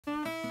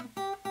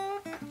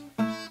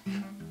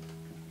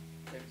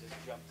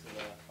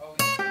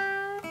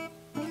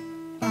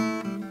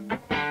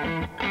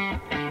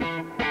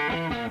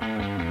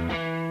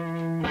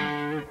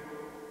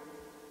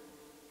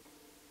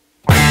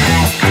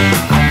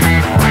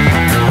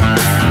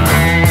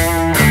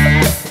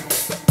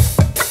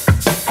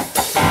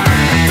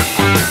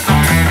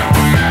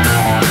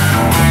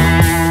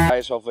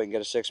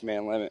and get a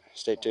 6-man limit.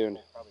 Stay tuned.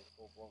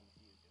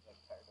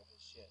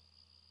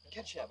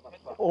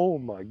 Oh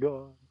my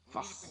god.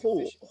 Why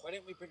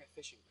didn't we bring a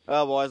fishing?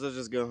 Oh, boys, let's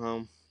just go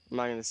home. I'm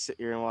not gonna sit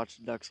here and watch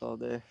the ducks all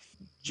day.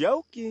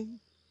 Joking.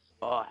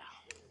 Oh.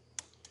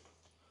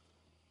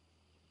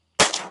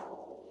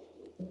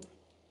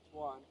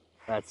 One.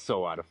 That's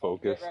so out of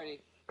focus. Get ready.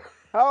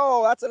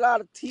 Oh, that's a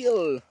lot of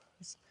teal.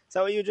 Is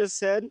that what you just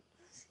said?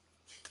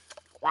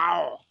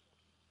 Wow.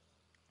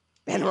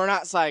 And we're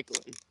not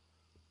cycling.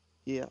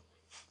 Yeah.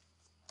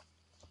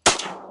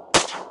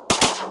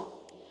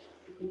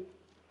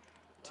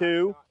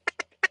 Two.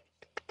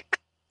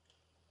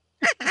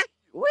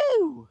 Woo!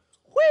 Woo!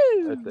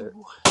 Right there.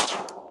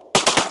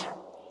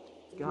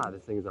 God,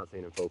 this thing is not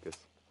staying in focus.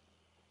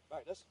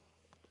 Alright, this.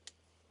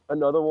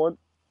 Another one.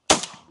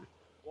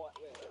 What?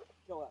 Wait,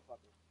 kill that fucker.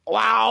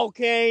 Wow,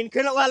 Kane.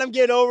 Couldn't let him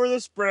get over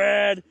the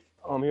spread.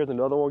 Here's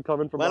another one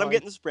coming from Let him behind.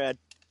 get in the spread.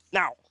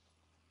 Now.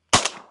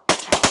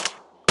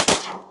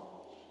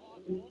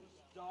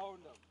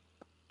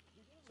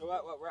 So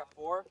what, we're at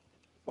 4?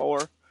 4.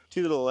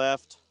 2 to the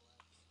left.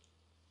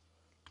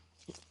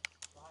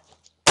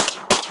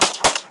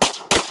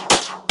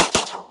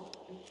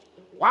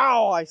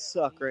 Wow, I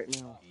suck right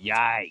now.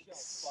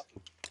 Yikes.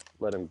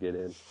 Let him get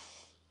in.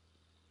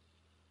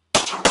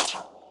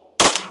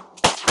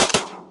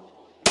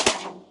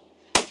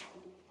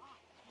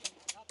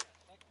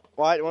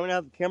 Why? Do you want me to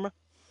have the camera?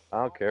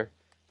 I don't care.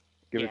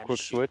 Give it Yeah, a quick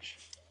shoot. switch.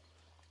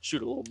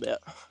 Shoot a little bit.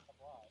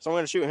 So I'm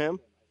going to shoot him.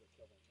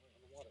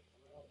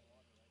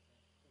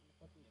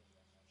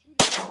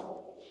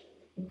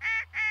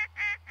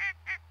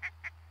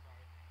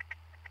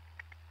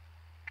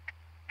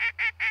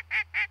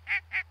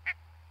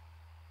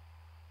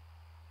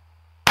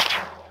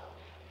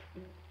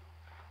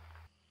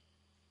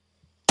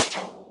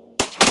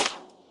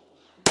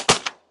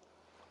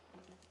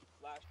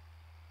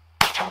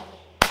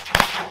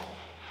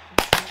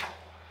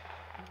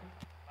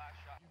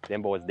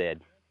 Them boys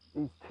dead.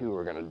 These two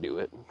are gonna do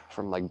it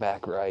from like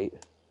back right.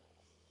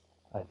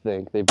 I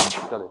think they've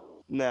done it.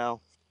 No.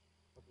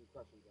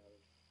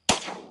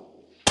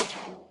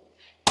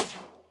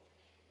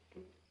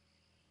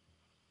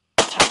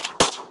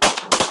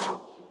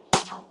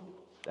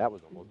 That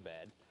was almost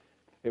bad.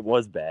 It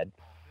was bad.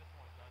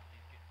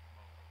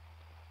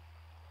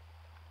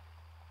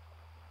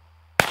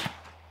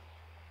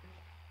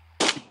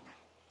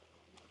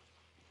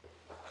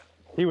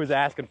 He was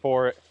asking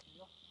for it.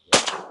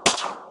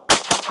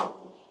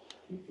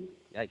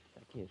 Yikes,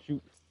 I can't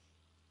shoot.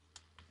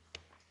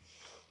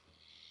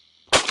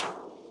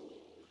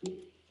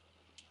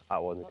 I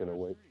wasn't gonna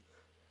wait.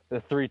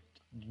 The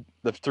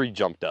three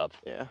jumped up.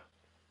 Yeah.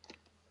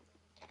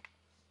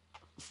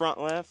 Front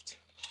left.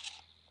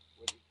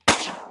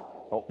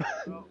 Oh.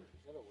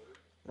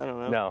 I don't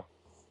know. No.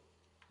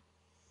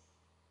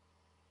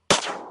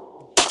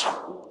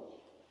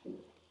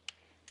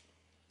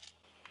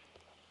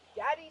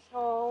 Daddy's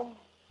home.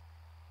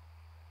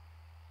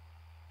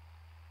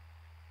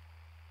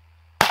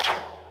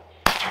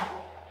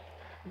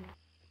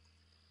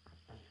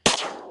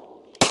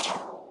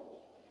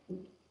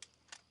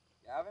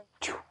 Gavin?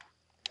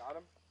 Got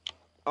him?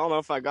 I don't know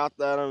if I got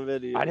that on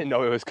video. I didn't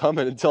know it was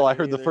coming until I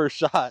heard the first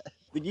shot.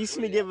 The geese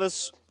gonna give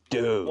us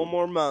Dude. 1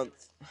 more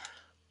month.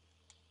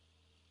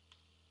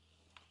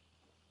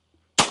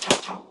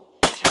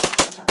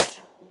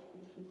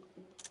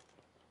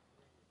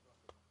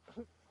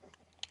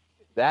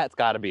 That's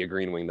got to be a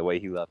green wing the way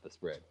he left the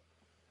spread.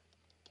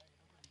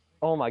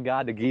 Oh my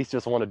God, the geese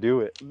just want to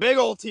do it. Big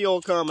old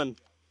teal coming.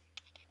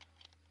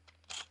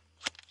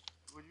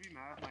 Would you be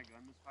mad if my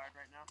gun was fired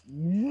right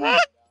now?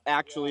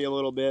 Actually, a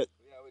little bit.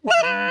 Would you be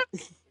mad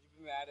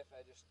if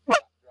I just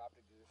dropped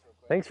a goose real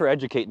quick? Thanks for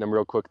educating them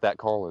real quick, that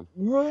Colin.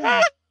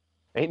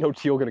 Ain't no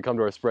teal going to come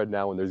to our spread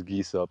now when there's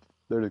geese up.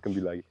 They're just going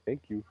to be like,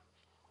 thank you.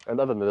 And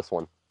other than this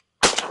one.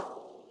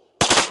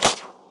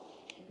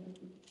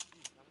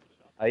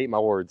 I ate my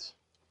words.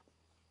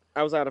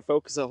 I was out of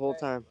focus the whole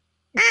time.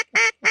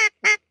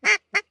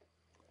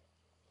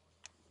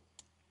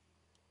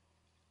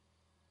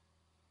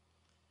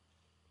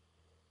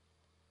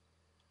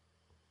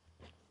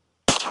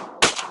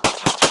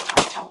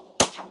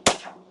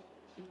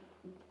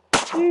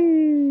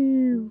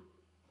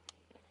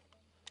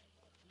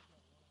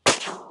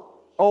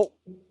 Oh.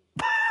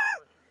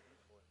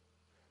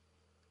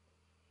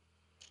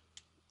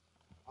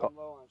 I'm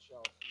low on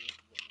shells.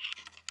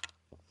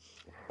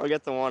 I'll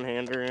get the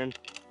one-hander in.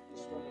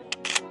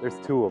 There's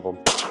 2 of them.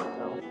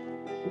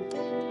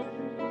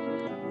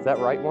 Is that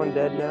right one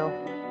dead now?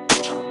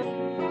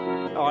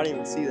 Oh, I didn't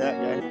even see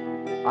that guy.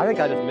 I think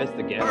I just missed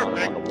again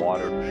on the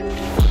water.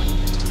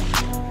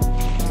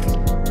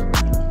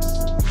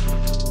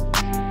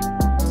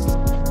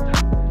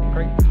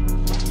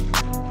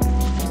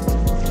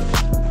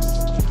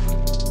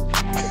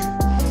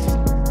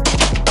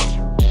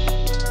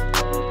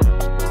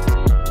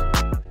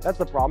 That's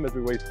the problem is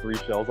we waste 3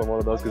 shells on one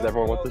of those because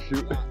everyone wants to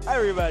shoot.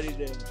 Everybody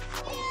did.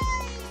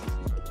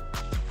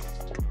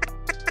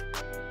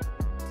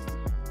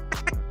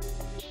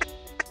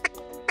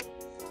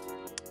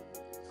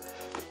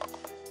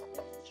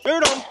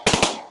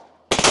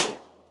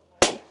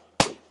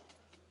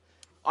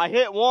 I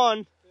hit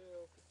one.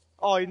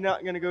 Oh, he's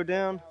not gonna go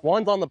down.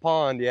 One's on the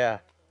pond, yeah.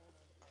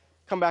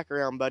 Come back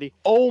around, buddy.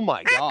 Oh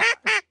my god.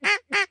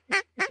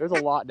 There's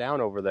a lot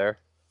down over there.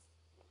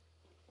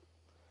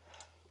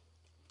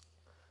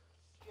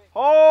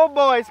 Oh,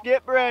 boys,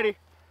 get ready.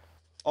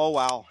 Oh,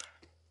 wow.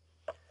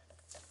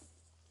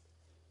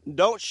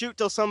 Don't shoot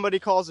till somebody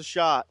calls a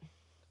shot.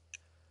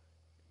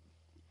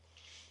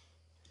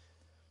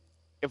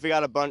 If we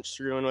got a bunch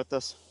screwing with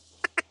us.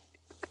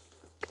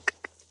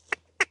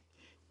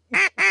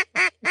 I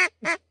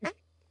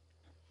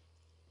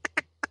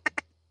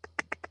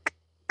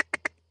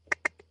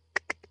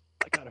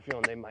got a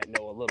feeling they might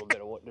know a little bit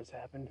of what just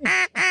happened.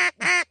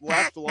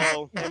 Left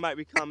low. They might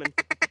be coming.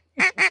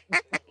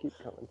 Keep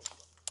coming.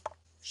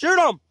 Shoot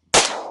them!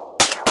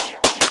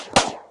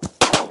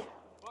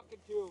 Fucking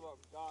two of them,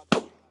 God.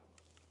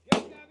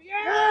 Yes, Gabby,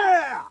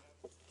 Yeah!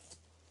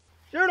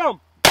 Shoot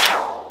them!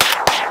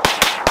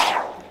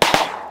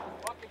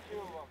 Fucking two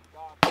of them,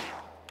 God.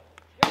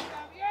 Yes,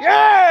 Gabby,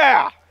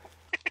 Yeah!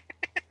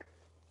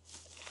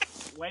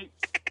 Wait.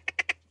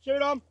 Shoot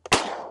them!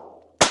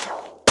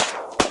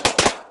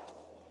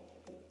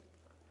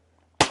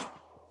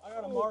 I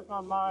got a mark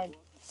on mine.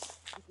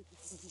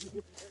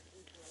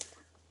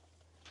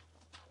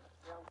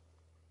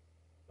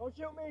 Don't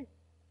shoot me!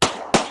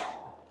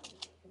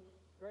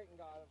 Creighton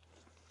got him.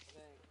 I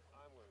think.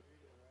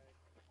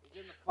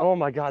 He's in the Oh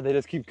my god, they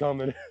just keep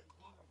coming.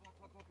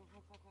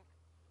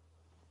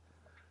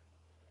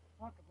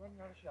 fuck, I'm running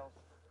out of shells.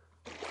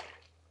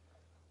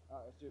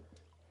 Alright, let's do it.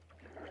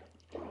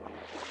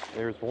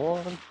 There's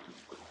one.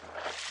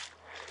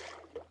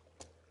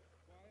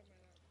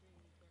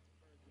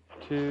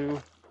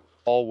 2.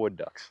 All wood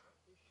ducks.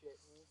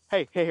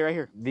 Hey, right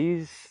here.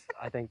 These,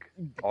 I think,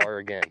 are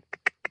again.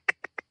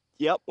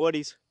 Yep,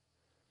 Woodies.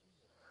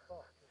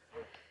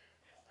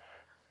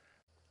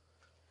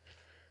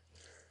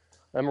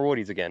 Them are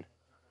woodies again.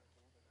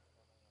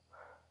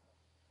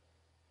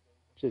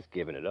 Just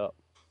giving it up.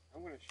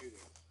 I'm gonna shoot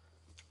it.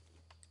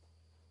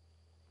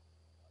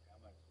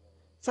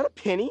 Is that a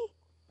penny?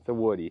 It's a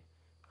woody.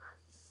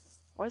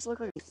 Why does it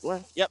look like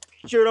left? Yep,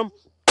 shoot him.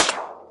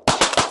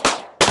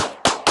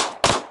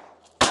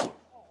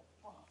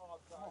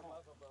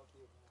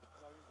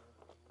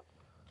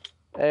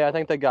 Hey, I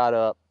think they got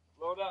up.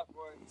 Load up,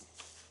 boy.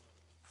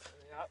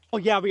 Yep. Oh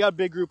yeah, we got a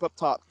big group up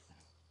top.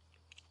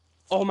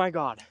 Oh my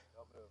god.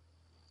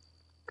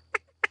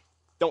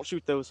 Don't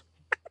shoot those.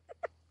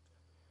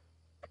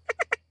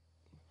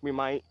 We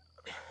might.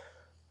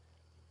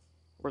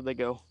 Where'd they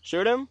go?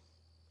 Shoot him?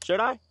 Should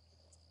I?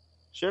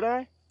 Should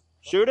I?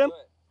 Shoot him?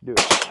 Do it.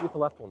 Shoot the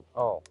left one.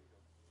 Oh.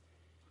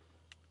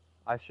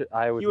 I was He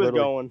was literally...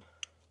 going.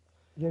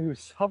 Yeah, he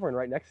was hovering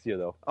right next to you,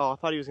 though. Oh, I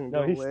thought he was gonna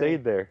No, go he away.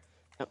 stayed there.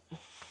 Yep.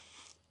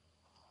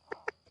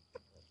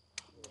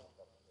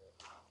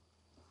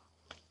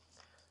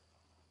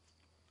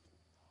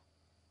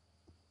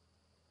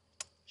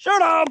 Shoot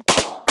him!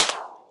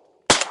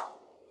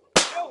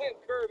 Show him,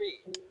 Kirby.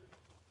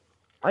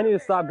 I need to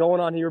stop going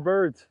on to your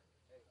birds.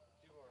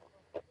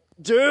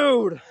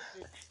 Dude!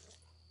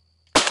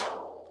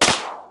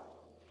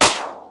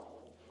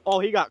 Oh,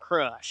 he got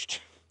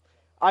crushed.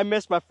 I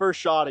missed my first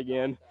shot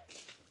again.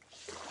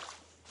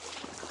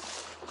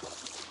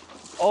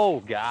 Oh,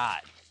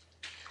 God.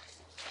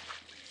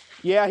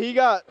 Yeah, he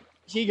got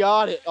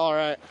it. All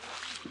right.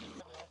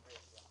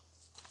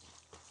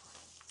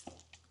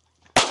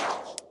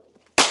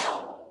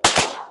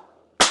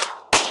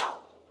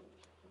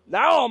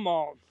 Now I'm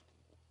on.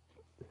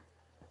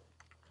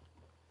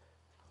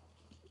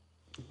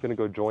 Gonna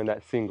go join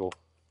that single.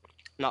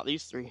 Not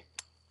these three.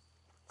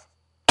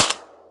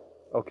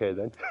 Okay,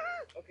 then.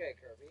 Okay,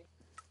 Kirby.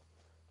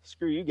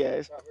 Screw you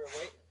guys. Stop here,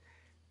 wait.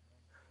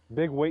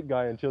 Big weight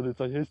guy until it's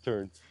his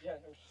turn. Yeah,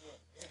 no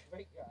shit.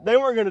 Wait, guys. They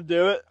weren't gonna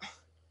do it.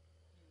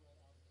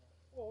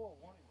 Whoa, whoa,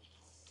 warning.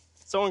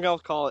 Someone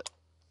else call it.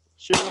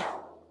 Shoot him.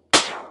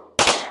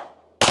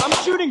 I'm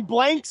shooting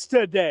blanks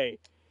today.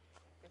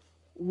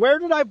 Where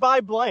did I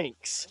buy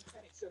blanks?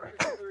 Okay, so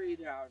there's 3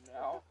 down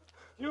now.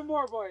 2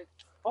 more, boys.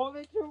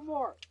 Only 2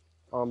 more.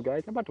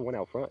 Guys, I'm about to win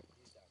out front.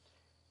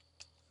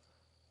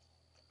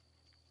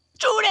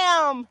 Shoot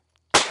him!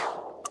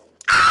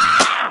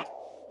 Ah!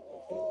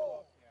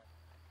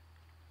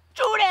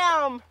 Shoot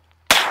him!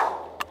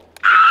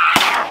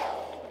 Ah!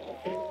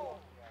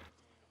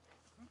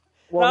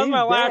 Well, that was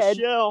my he's last dead.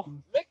 shell.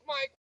 Lick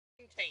my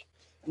tape.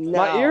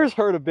 My ears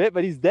hurt a bit,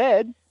 but he's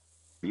dead.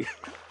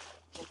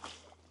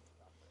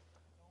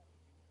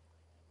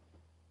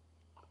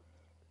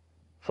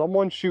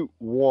 Someone shoot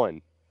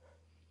one.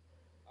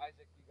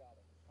 Isaac, you got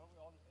it.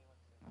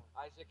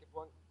 Isaac, if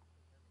one.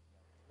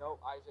 No,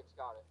 Isaac's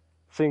got it.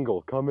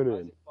 Single, coming in.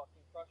 Isaac,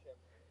 fucking crush him.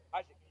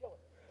 Isaac, kill him.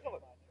 Kill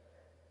him.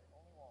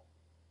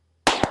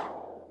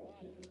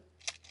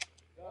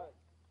 Good.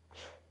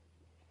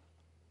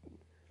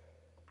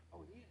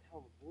 Oh, he didn't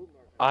have a blue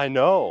mark. I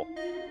know.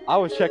 I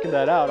was checking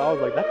that out. I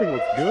was like, that thing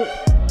looks good.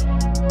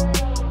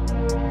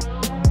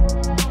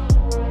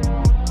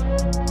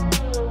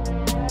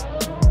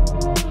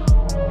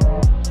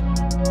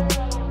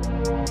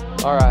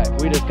 All right,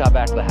 we just got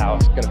back to the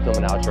house. Gonna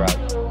film an outro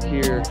out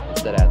here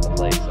instead of at the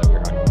place that we were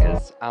hunting,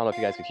 because I don't know if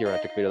you guys could hear when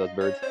I took a video of those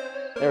birds.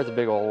 There was a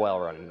big old well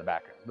running in the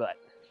background, but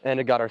and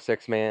it got our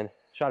 6-man.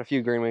 Shot a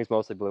few green wings,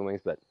 mostly blue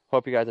wings, but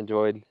hope you guys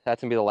enjoyed.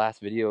 That's gonna be the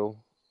last video.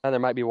 And there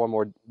might be one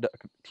more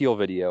teal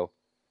video,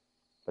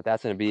 but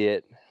that's gonna be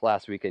it.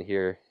 Last weekend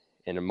here,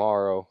 and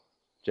tomorrow,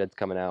 Jed's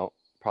coming out.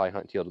 Probably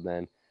hunt teal till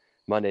then.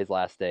 Monday's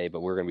last day, but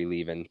we're gonna be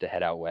leaving to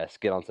head out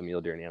west, get on some mule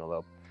deer and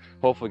antelope.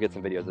 Hopefully get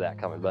some videos of that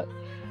coming, but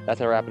that's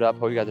gonna wrap it up.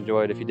 Hope you guys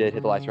enjoyed. If you did,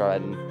 hit the like,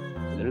 subscribe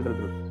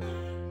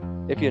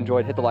button. If you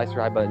enjoyed, hit the like,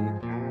 subscribe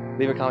button.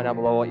 Leave a comment down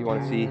below what you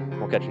want to see.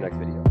 We'll catch you next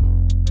video.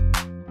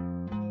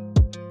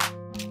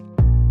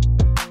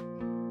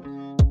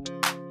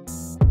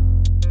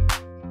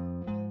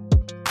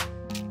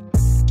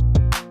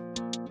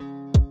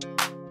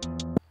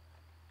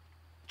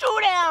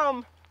 Shoot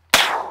him!